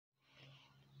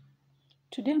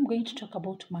Today I'm going to talk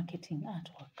about marketing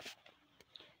artwork.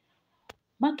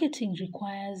 Marketing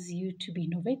requires you to be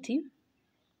innovative,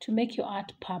 to make your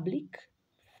art public,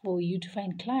 for you to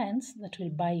find clients that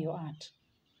will buy your art.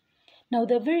 Now,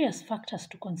 there are various factors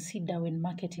to consider when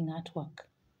marketing artwork.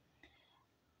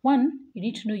 1, you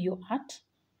need to know your art.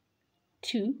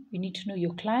 2, you need to know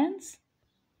your clients.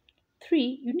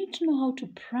 3, you need to know how to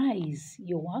price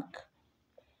your work.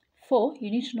 4, you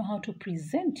need to know how to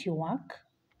present your work.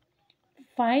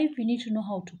 5, you need to know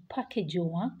how to package your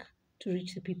work to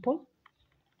reach the people.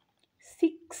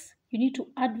 6, you need to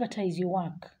advertise your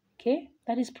work, okay?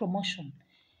 That is promotion.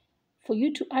 For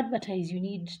you to advertise, you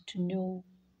need to know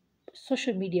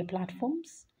social media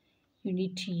platforms. You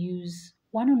need to use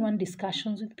one-on-one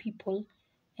discussions with people,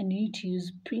 and you need to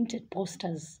use printed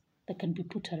posters that can be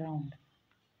put around.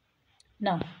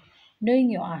 Now,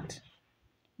 knowing your art.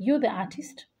 You're the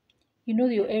artist. You know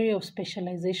your area of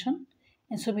specialization,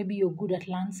 and so maybe you're good at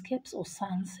landscapes or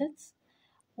sunsets,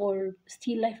 or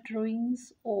still life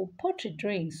drawings or portrait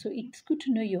drawings. So it's good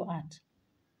to know your art.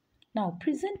 Now,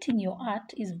 presenting your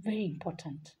art is very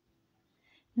important.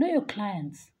 Know your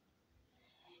clients.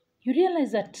 You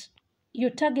realize that your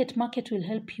target market will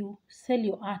help you sell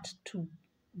your art to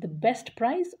the best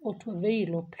price or to a very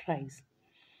low price.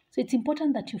 So it's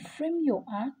important that you frame your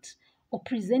art or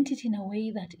present it in a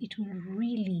way that it will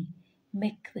really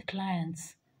make the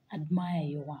clients admire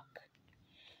your work.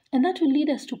 And that will lead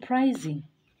us to pricing.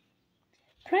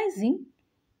 Pricing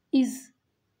is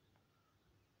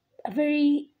a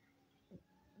very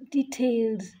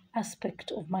detailed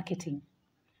aspect of marketing.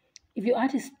 If your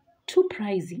art is too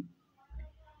pricey,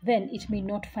 then it may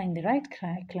not find the right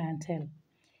clientele.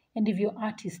 And if your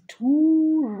art is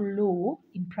too low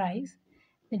in price,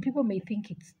 then people may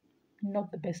think it's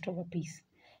not the best of a piece.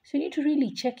 So you need to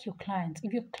really check your clients.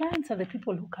 If your clients are the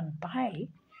people who can buy,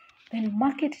 then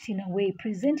market it in a way,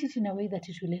 present it in a way that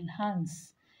it will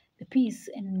enhance the piece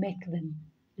and make them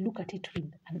look at it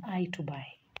with an eye to buy.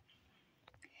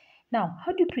 Now,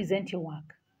 how do you present your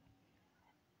work?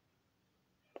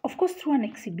 Of course, through an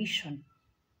exhibition,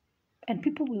 and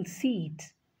people will see it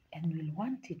and will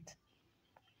want it.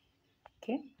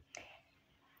 Okay?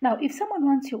 Now, if someone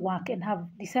wants your work and have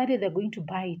decided they're going to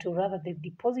buy it, or rather they've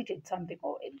deposited something,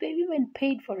 or they've even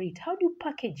paid for it, how do you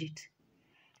package it?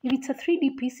 If it's a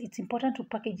 3D piece, it's important to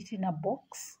package it in a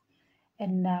box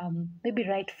and maybe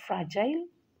write fragile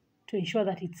to ensure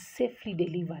that it's safely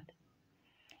delivered.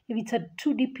 If it's a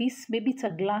 2D piece, maybe it's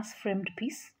a glass framed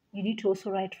piece, you need to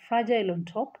also write fragile on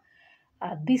top,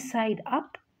 this side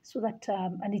up, so that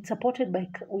and it's supported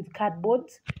with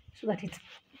cardboards, so that it's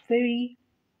very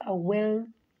well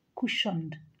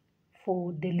cushioned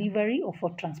for delivery or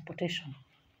for transportation.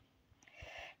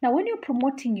 Now, when you're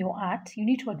promoting your art, you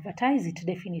need to advertise it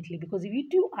definitely, because if you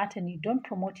do art and you don't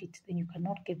promote it, then you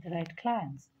cannot get the right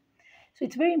clients. So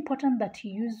it's very important that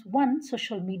you use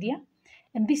social media,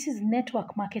 and this is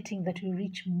network marketing that will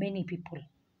reach many people.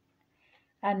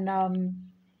 And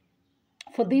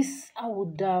for this, I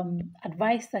would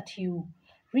advise that you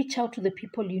reach out to the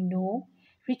people you know,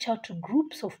 reach out to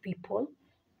groups of people,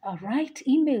 write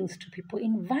emails to people,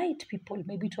 invite people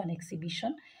maybe to an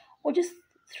exhibition, or just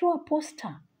throw a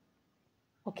poster,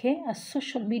 okay, a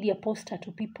social media poster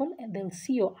to people, and they'll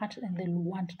see your art and they'll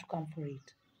want to come for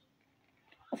it.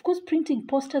 Of course, printing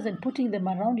posters and putting them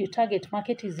around your target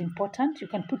market is important. You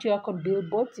can put your work on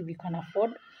billboards if you can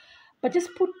afford, but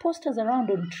just put posters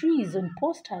around on trees, on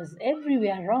posters,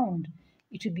 everywhere around.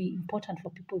 It will be important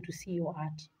for people to see your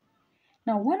art.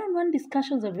 Now, one-on-one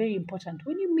discussions are very important.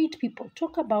 When you meet people,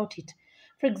 talk about it.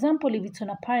 For example, if it's on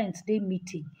a Parents' Day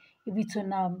meeting, if it's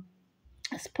on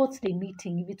a sports day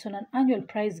meeting, if it's on an annual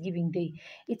prize giving day,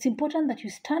 it's important that you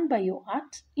stand by your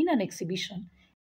art in an exhibition